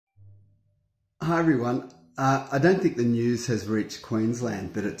Hi everyone. I don't think the news has reached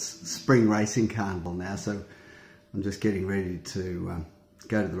Queensland, but it's Spring Racing Carnival now, so I'm just getting ready to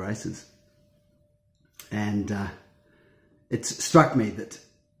go to the races. And it's struck me that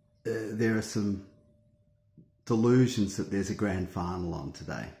there are some delusions that there's a grand final on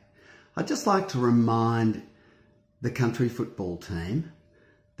today. I'd just like to remind the country football team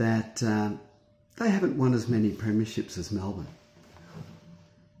that they haven't won as many premierships as Melbourne.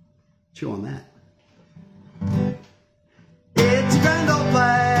 Chew on that. It's a grand old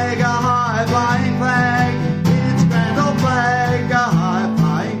flag, a high-flying flag. It's a grand old flag, a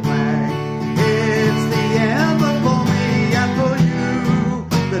high-flying flag. It's the anthem for me and for you,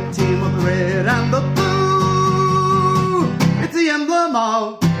 the team of the red and the blue. It's the emblem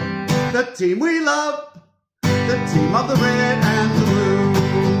of the team we love, the team of the red and the blue.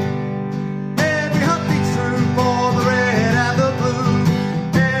 Every heart beats through for the red and the blue.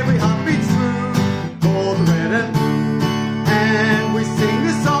 Every heart beats through for the red and blue. And we sing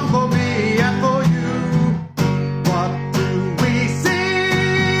this song for me and for you. What do we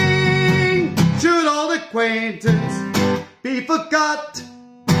sing? Should old acquaintance be forgot? Keep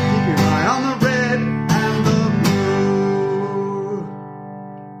your eye on the red and the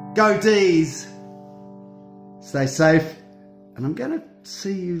blue. Go D's. Stay safe, and I'm going to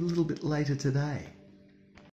see you a little bit later today.